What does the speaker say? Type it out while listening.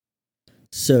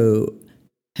So,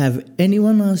 have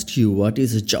anyone asked you what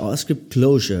is a JavaScript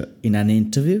closure in an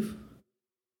interview?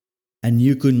 And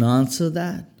you couldn't answer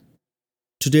that?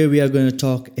 Today we are going to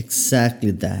talk exactly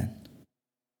that.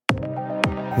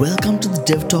 Welcome to the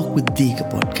Dev Talk with Dika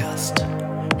podcast.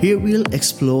 Here we'll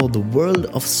explore the world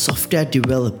of software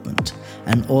development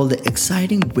and all the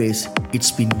exciting ways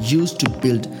it's been used to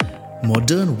build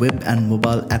modern web and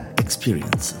mobile app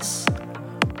experiences.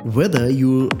 Whether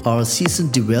you are a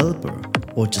seasoned developer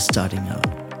or just starting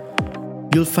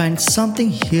out, you'll find something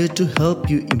here to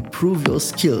help you improve your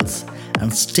skills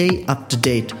and stay up to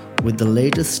date with the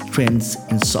latest trends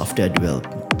in software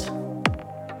development.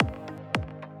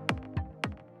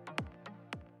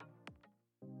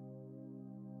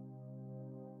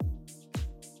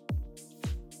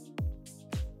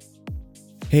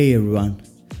 Hey everyone.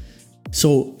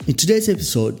 So in today's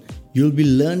episode, you'll be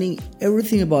learning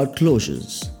everything about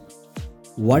closures.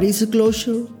 What is a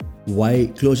closure?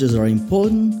 Why closures are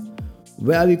important?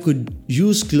 Where we could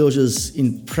use closures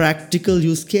in practical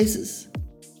use cases?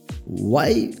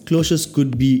 Why closures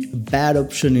could be a bad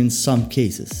option in some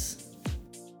cases?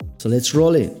 So let's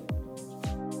roll in.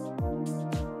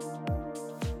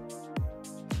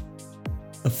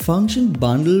 A function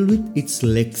bundled with its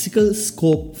lexical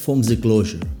scope forms a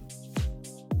closure.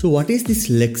 So what is this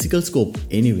lexical scope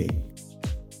anyway?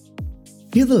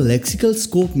 Here the lexical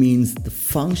scope means the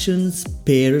function's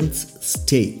parent's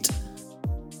state.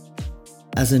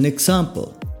 As an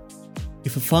example,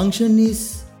 if a function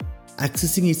is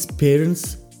accessing its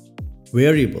parent's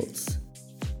variables,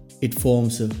 it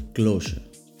forms a closure.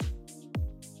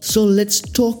 So let's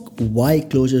talk why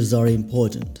closures are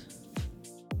important.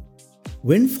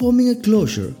 When forming a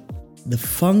closure, the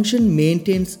function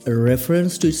maintains a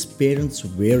reference to its parent's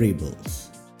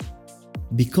variables.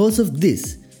 Because of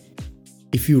this,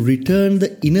 if you return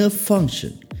the inner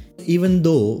function, even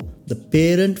though the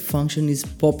parent function is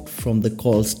popped from the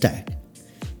call stack,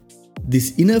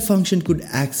 this inner function could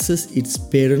access its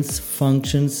parent's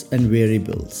functions and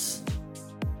variables.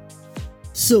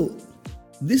 So,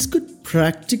 this could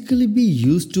practically be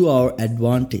used to our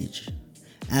advantage.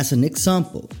 As an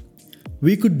example,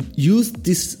 we could use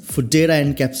this for data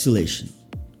encapsulation.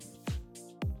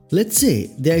 Let's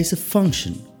say there is a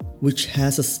function which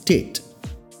has a state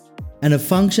and a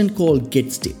function called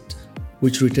getState,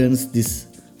 which returns this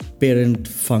parent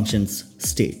function's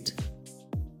state.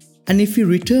 And if we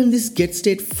return this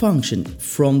getState function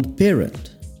from the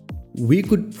parent, we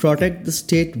could protect the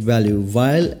state value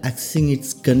while accessing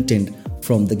its content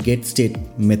from the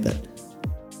getState method.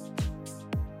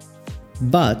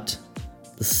 But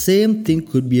the same thing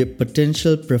could be a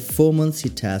potential performance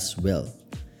hit as well.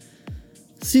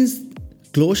 Since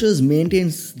closures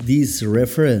maintains these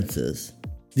references,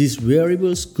 these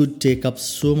variables could take up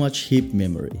so much heap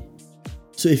memory.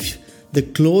 So if the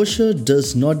closure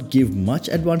does not give much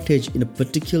advantage in a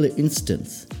particular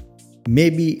instance,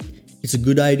 maybe it's a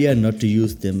good idea not to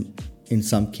use them in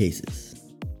some cases.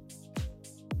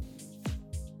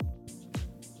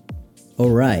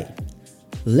 Alright,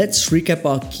 let's recap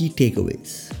our key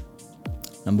takeaways.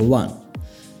 Number 1.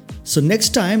 So next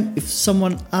time if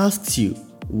someone asks you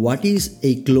what is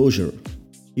a closure,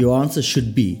 your answer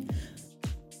should be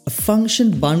a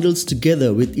function bundles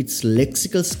together with its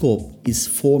lexical scope is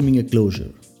forming a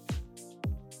closure.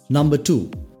 Number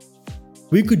 2.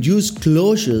 We could use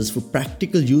closures for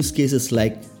practical use cases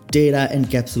like data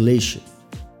encapsulation.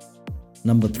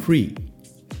 Number 3.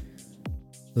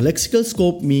 Lexical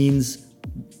scope means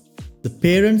the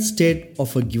parent state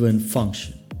of a given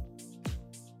function.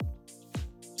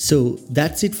 So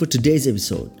that's it for today's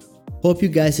episode. Hope you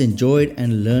guys enjoyed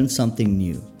and learned something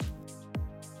new.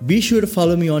 Be sure to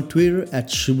follow me on Twitter at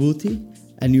Shubhuti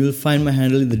and you will find my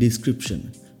handle in the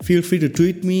description. Feel free to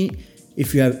tweet me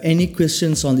if you have any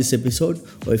questions on this episode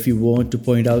or if you want to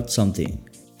point out something.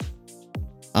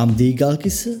 I'm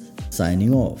Dika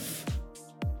signing off.